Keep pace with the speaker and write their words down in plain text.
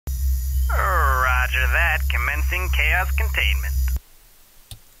Roger that. Commencing chaos containment.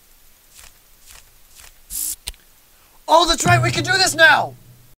 Oh, that's right, we can do this now!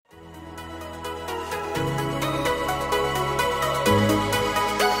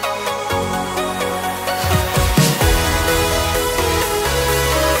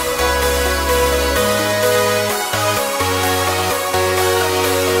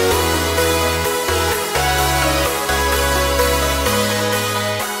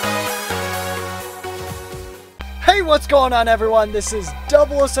 Hey, what's going on, everyone? This is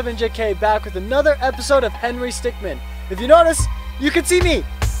 007JK back with another episode of Henry Stickmin. If you notice, you can see me.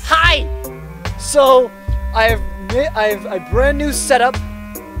 Hi! So, I have a brand new setup.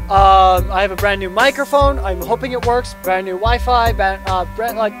 I have a brand new microphone. I'm hoping it works. Brand new Wi-Fi,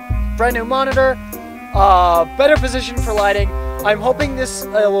 brand new monitor, better position for lighting. I'm hoping this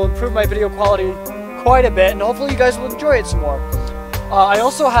will improve my video quality quite a bit, and hopefully you guys will enjoy it some more. I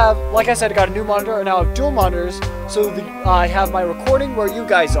also have, like I said, I got a new monitor, and now I have dual monitors, so I have my recording where you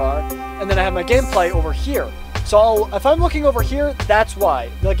guys are, and then I have my gameplay over here. So if I'm looking over here, that's why.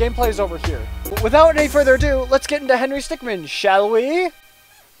 The gameplay is over here. But without any further ado, let's get into Henry Stickmin, shall we?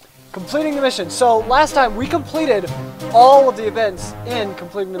 Completing the mission. So last time we completed all of the events in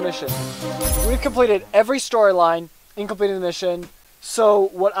completing the mission. We've completed every storyline in completing the mission. So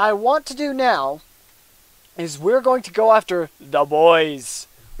what I want to do now is we're going to go after the boys.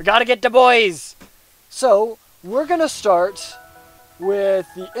 We gotta get the boys. So we're gonna start with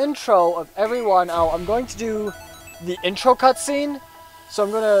the intro of everyone. Oh, I'm going to do the intro cutscene. So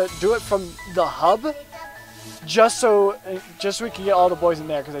I'm gonna do it from the hub, just so we can get all the boys in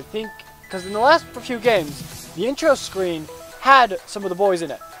there. Because in the last few games, the intro screen had some of the boys in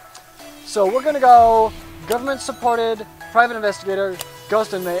it. So we're gonna go government-supported private investigator,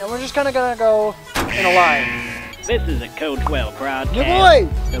 ghost inmate, and we're just kind of gonna go in a line. This is a Code 12 broadcast. Your boy!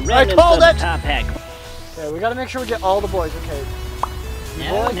 I called it! Top Hat. Okay, we gotta make sure we get all the boys. Okay.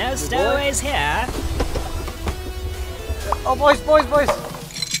 No stowaways here. Oh, boys!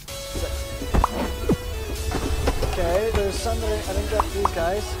 Okay, there's somebody. I didn't get these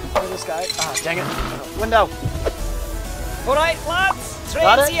guys. Or this guy. Ah, dang it. Window. Alright, lads.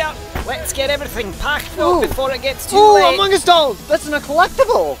 Got it? Trains here. Let's get everything packed up before it gets too Ooh, late. Among Us doll! That's in a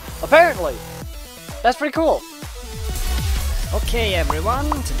collectible, apparently. That's pretty cool. Okay, everyone.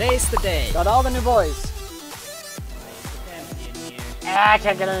 Today's the day. Got all the new boys. I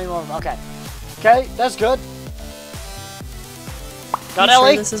can't get any more. Okay. Okay, that's good. Got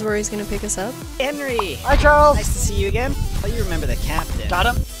Ellie. Sure this is where he's gonna pick us up? Henry. Hi, Charles. Nice to see you again. Oh, you remember the captain. Got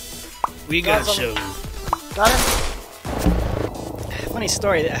him. We got show. Got him. Funny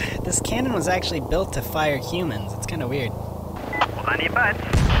story. This cannon was actually built to fire humans. It's kind of weird. Hold on to your butts.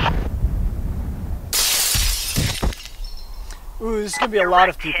 Ooh, this is gonna be a lot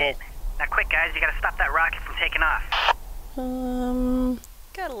of people. Now, quick, guys. You gotta stop that rocket from taking off.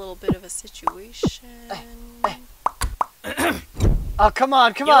 Got a little bit of a situation. Oh, come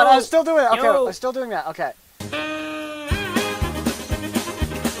on. I was still doing it. Okay, I was still doing that. Okay.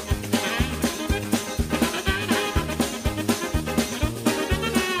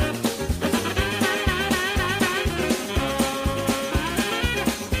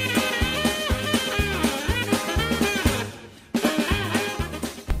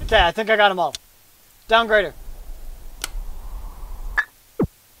 Okay, I think I got them all. Downgrader.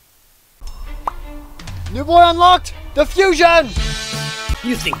 New boy unlocked! The fusion!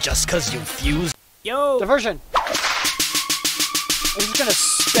 You think just cause you fused? Yo! Diversion. I'm just gonna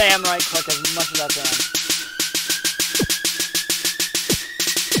spam right click as much as I can.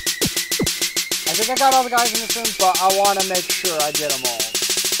 I think I got all the guys in this room, but I want to make sure I get them all.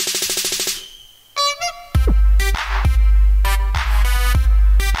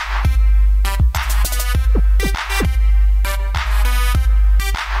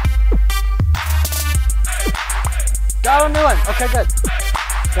 Got a new one. Okay, good.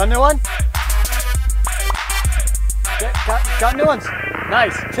 Got a new one? Got new ones.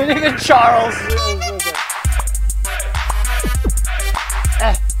 Nice. Didn't even Charles.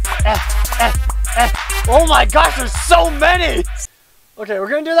 Oh my gosh, there's so many. Okay, we're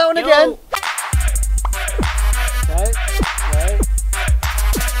gonna do that one again.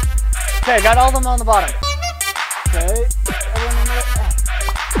 Okay, got all of them on the bottom. Okay.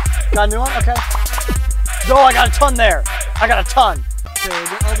 Got a new one? Okay. No, I got a ton there. I got a ton. Okay,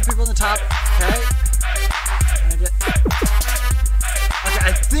 get all the people on the top. Okay. Okay,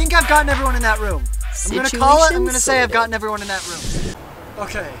 I think I've gotten everyone in that room. I'm gonna call it. I'm gonna say I've gotten everyone in that room.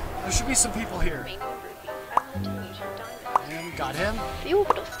 Okay, there should be some people here. And got him.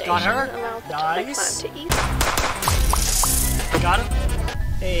 Got her. Nice. Got him.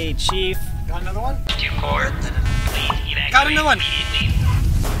 Hey, Chief. Got another one? 2 core. Please evacuate. Got another one.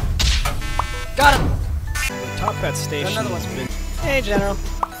 Got him. The top hat station Another has one. been... Hey, General.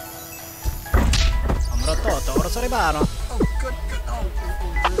 Oh, good.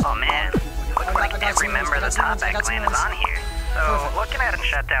 Oh man, looks like every member of the Top Hat clan is on here. So, look ahead and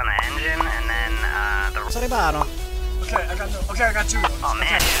shut down the engine, and then, the... Okay, I got 2 of those. Oh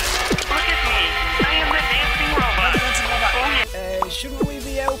man, look at me. I am the dancing robot. Shouldn't we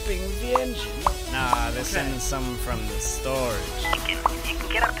be helping with the engine? Nah, they're sending some from the storage. You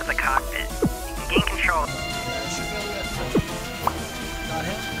can get up to the cockpit. You can gain control. Got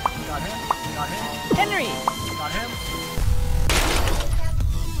him. Henry! Got him.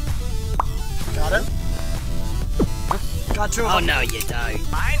 Got him. Got 2 of them. Oh, no, you don't.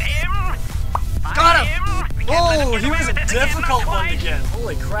 Find him! Got him! Oh, he was a difficult one to get.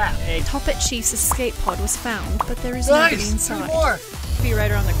 Holy crap. Top Hat Chief's escape pod was found, but there is nobody Nice! 2 inside. more. Be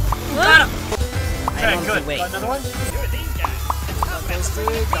right around the. Got him! Okay, on the good. way. Got another one? Got those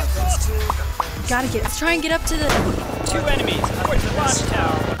 2. Gotta get. Let's try and get up to the. 2 enemies towards the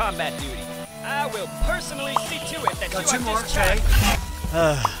watchtower for combat duty. I will personally see to it that Got you 2 are more. discharged. Okay.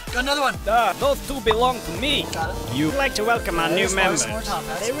 Got another one. Those 2 belong to me. Got him. You'd like to welcome our new There's members. more top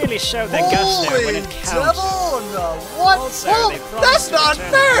hats. They really showed their guts there when Holy it counts. devil! What? Also, Oh, they promised that's to not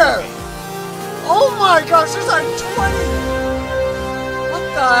return fair! the movie. Oh my gosh, there's like 20! What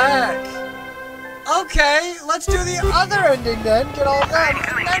the heck? Okay, let's do the other ending then. Get all done,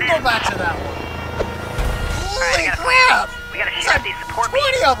 and then go back to that one. Holy crap! We gotta There's shut like these support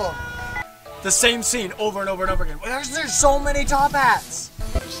 20 of them! The same scene over and over and over again. There's so many top hats!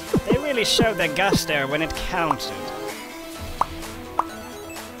 They really showed their guts there when it counted.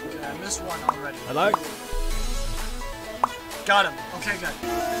 Okay, I missed one already. Hello? Got him. Okay, good.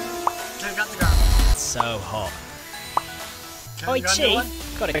 Okay, got the guy. It's so hot. Okay, Oi, we got a new one?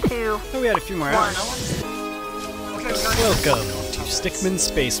 Chief. Got a 2. Oh, we had a few more hours. Okay, we got Welcome to Stickmin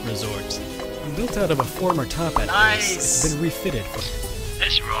Space Resort. Built out of a former Top Hat Nice. base, been refitted for...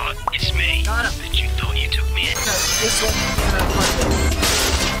 That's right, it's me. Got him. But you thought you took me in. Okay, this one.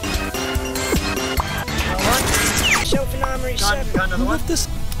 Chauffin Armory Got another one. This...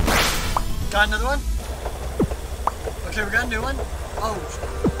 Got another one. Okay, we got a new one. Oh,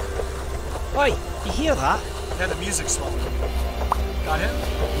 Oi, you hear that? yeah, the music's slow. Got him.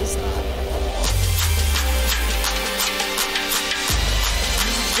 Who's that?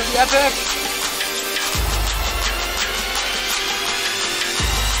 Music's gonna be epic.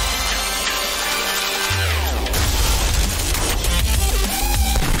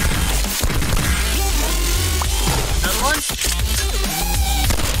 Another one.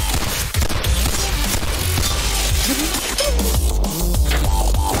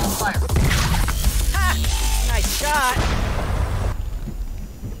 Fire. Nice shot.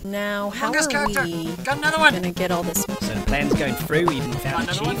 Now, how Longest are character. we Got another one. gonna get all this? So the plan's going through, even Got without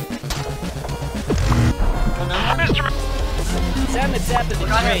the another one. Chief. Got another one. It's on the top of the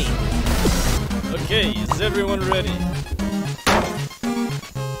Got tree. him. Okay, is everyone ready?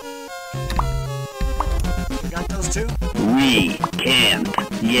 We got those 2. We can't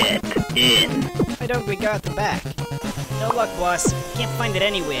get in. Why don't we go out the back? No luck, boss. Can't find it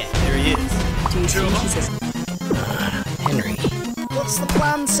anywhere. There he is. Do you 2 of think them. he's Henry. What's the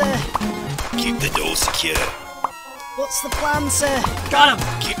plan, sir? Keep the door secure. What's the plan, sir? Got him.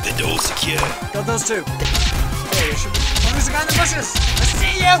 Keep the door secure. Got those 2. Hey, there should be. Oh, there's a guy in the bushes. I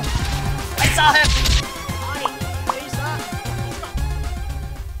see you. I saw him.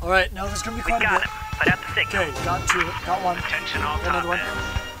 All right, now there's gonna be We quite a got bit. him. Put out the signal. Okay, got 2. Got 1. Attention all Got another one.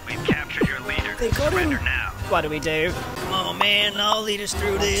 We've captured your leader. They got him. Surrender now. What do we do? Come on, man. I'll lead us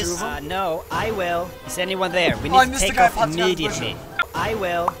through this. No, I will. Is anyone there? We Oh, I need to missed the take guy off popping out the immediately. I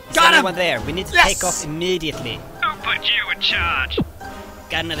will. Is Got him! anyone there? We need to Yes! take off immediately. Who put you in charge?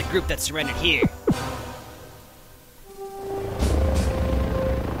 Got another group that surrendered here.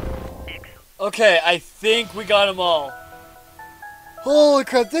 Okay, I think we got them all. Holy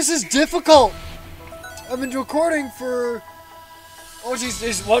crap, this is difficult. I've been recording for... Oh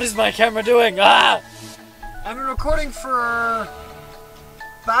jeez, what is my camera doing? Ah! I've been recording for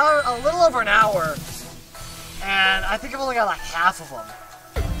about a little over an hour. And I think I've only got like half of them.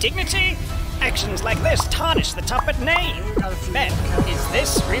 Dignity? Actions like this tarnish the Top Hat name. Got a few. Ben, is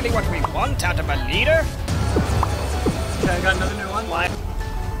this really what we want out of a leader? Okay, I got another new one. What?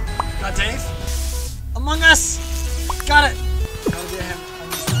 Got Dave. Among Us! Got it! Gotta be him.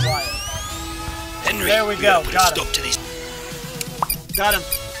 I'm just quiet. Henry, There we you go, gotta put a got him. stop to this. Got him.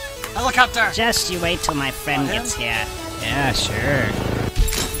 Helicopter! Just you wait till my friend Got him? gets here. Yeah, sure.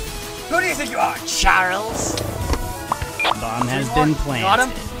 Who do you think you are, Charles? Bomb has been planted. Got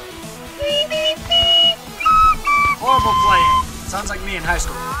him? Horrible playing. Sounds like me in high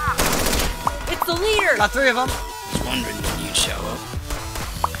school. It's the leader! Got 3 of them. I was wondering when you'd show up.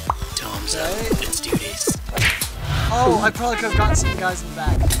 Tom's up. Let's do this. Oh, I probably could have gotten some guys in the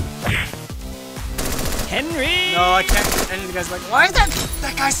back. Henry! No, I can't get any of the guys back. Why is that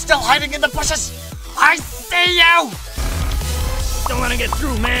guy's still hiding in the bushes? I see you! Don't let him get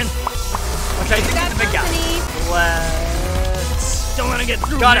through, man! Okay, you got the big guy. Let's... Don't let him get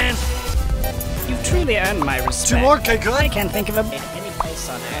through, Got man! You've truly earned my respect. 2 more? Okay, good. I can't think of any place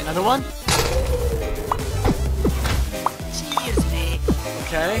on earth. Another one? Cheers, mate.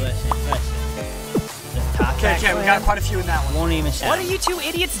 Okay. Okay, Okay, we got quite a few in that one. Won't even shout. What are you two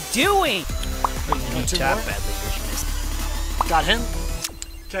idiots doing? You Two chop more? badly, Christmas. Got him.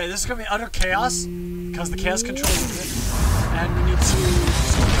 Okay, this is gonna be utter chaos because the chaos control is good. And we need to.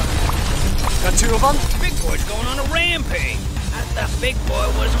 Got 2 of them. Big boy's going on a rampage. That big boy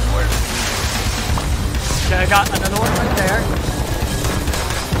wasn't working. Okay, I got another one right there.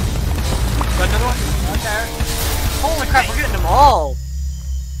 Got another one right there. Holy crap, we're getting them all.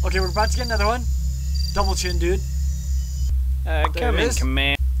 Okay, we're about to get another one. Double chin, dude. Come in,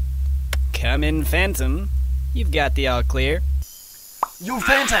 Command. Come in, Phantom. You've got the all clear. You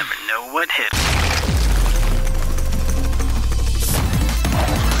Phantom. Never know what hit.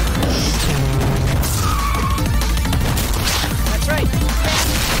 That's right.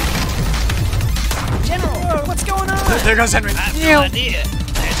 General, what's going on? There goes Henry. I have no idea.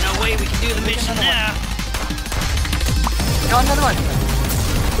 There's no way we can do the mission now. Got another one.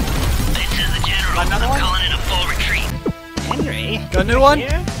 This is the general. Got another I'm one? calling in a full retreat. Henry? Got a new one.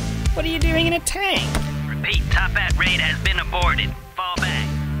 Yeah? What are you doing in a tank? Repeat, top hat raid has been aborted. Fall back.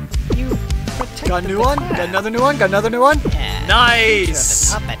 You protect Got a the new one. flag. Got another new one. Got another new one. Yeah.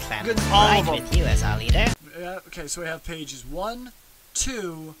 Nice. The Puppet family. Good, all Right of them. with you as our leader. Okay, so we have pages 1,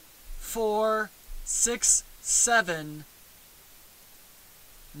 2, 4, 6, 7,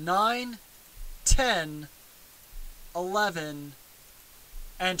 9, 10, 11,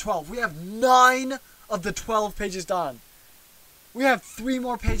 and 12. We have 9 of the 12 pages done. We have 3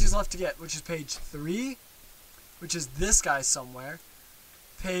 more pages left to get, which is page 3, which is this guy somewhere.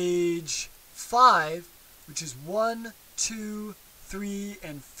 Page 5, which is 1, 2, 3,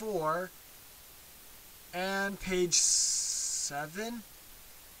 and 4. And page 7?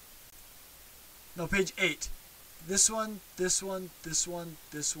 No, page 8. This one, this one, this one,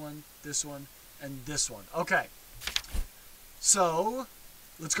 this one, this one, and this one. Okay. So,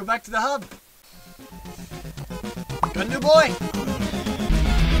 let's go back to the hub. Got a new boy.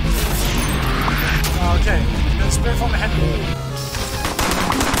 Okay, got a spirit form of Henry.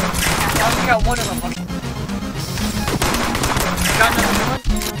 I only got 1 of them. Okay. Got another new one.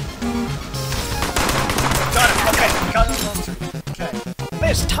 Got it. Okay, got those 2. Okay.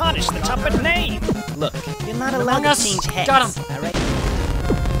 There's Tarnish, the Tuppet name. Look, you're not Among allowed to Us. change heads. Got him. All right?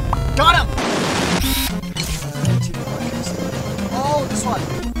 Got him! Oh, this one.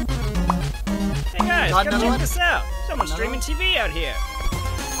 Hey guys, Got come another check one? this out. Someone's Another streaming TV out here.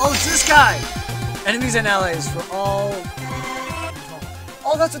 Oh, it's this guy. Enemies and allies for all.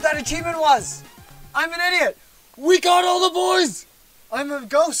 Oh, that's what that achievement was. I'm an idiot. We got all the boys. I'm a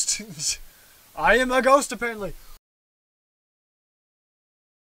ghost. I am a ghost, apparently.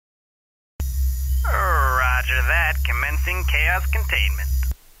 Roger that. Commencing chaos containment.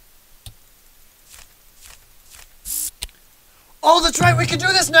 Oh, that's right. We can do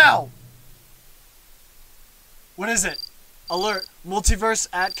this now. What is it? Alert. Multiverse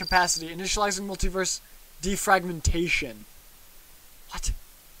at capacity. Initializing multiverse defragmentation. What?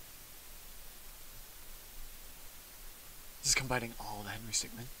 This is combining all the Henry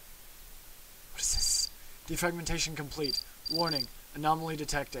Stickmin. What is this? Defragmentation complete. Warning. Anomaly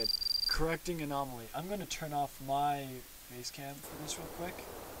detected. Correcting anomaly. I'm going to turn off my face cam for this real quick.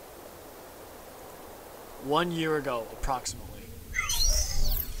 1 year ago, approximately.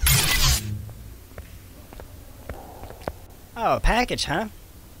 Oh, a package, huh?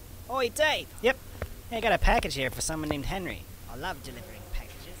 Oi, Dave. Yep. Hey, I got a package here for someone named Henry. I love delivering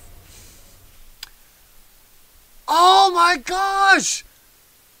packages. Oh my gosh!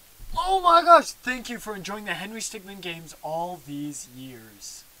 Oh my gosh! Thank you for enjoying the Henry Stickmin games all these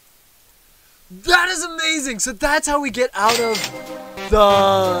years. That is amazing! So that's how we get out of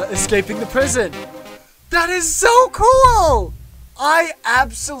the escaping the prison. That is so cool! I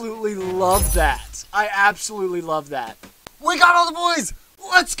absolutely love that. I absolutely love that. We got all the boys!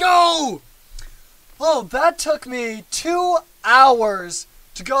 Let's go! Oh, that took me 2 hours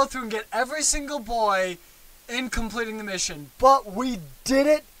to go through and get every single boy in completing the mission. But we did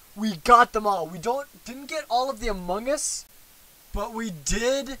it. We got them all. We didn't get all of the Among Us but we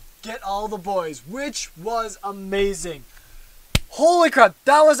did get all the boys, which was amazing. Holy crap,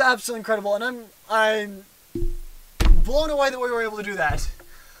 that was absolutely incredible, and I'm blown away that we were able to do that.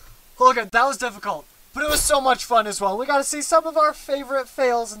 Look, that was difficult, but it was so much fun as well. We got to see some of our favorite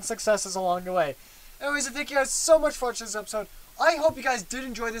fails and successes along the way. Anyways, thank you guys so much for watching this episode. I hope you guys did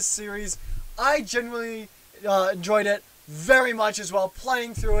enjoy this series. I genuinely enjoyed it very much as well,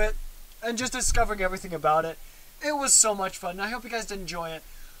 playing through it and just discovering everything about it. It was so much fun, and I hope you guys did enjoy it.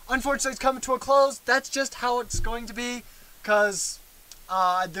 Unfortunately, it's coming to a close. That's just how it's going to be, because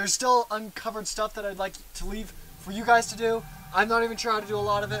there's still uncovered stuff that I'd like to leave for you guys to do. I'm not even sure how to do a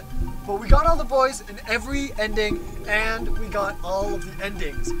lot of it, but we got all the boys in every ending, and we got all of the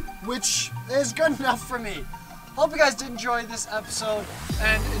endings, which is good enough for me. Hope you guys did enjoy this episode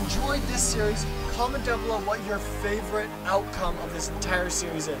and enjoyed this series. Comment down below what your favorite outcome of this entire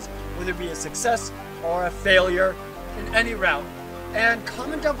series is, whether it be a success or a failure in any route. And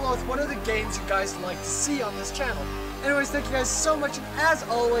comment down below with what are the games you guys like to see on this channel. Anyways, thank you guys so much, and as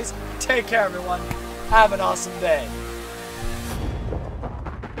always, take care everyone. Have an awesome day.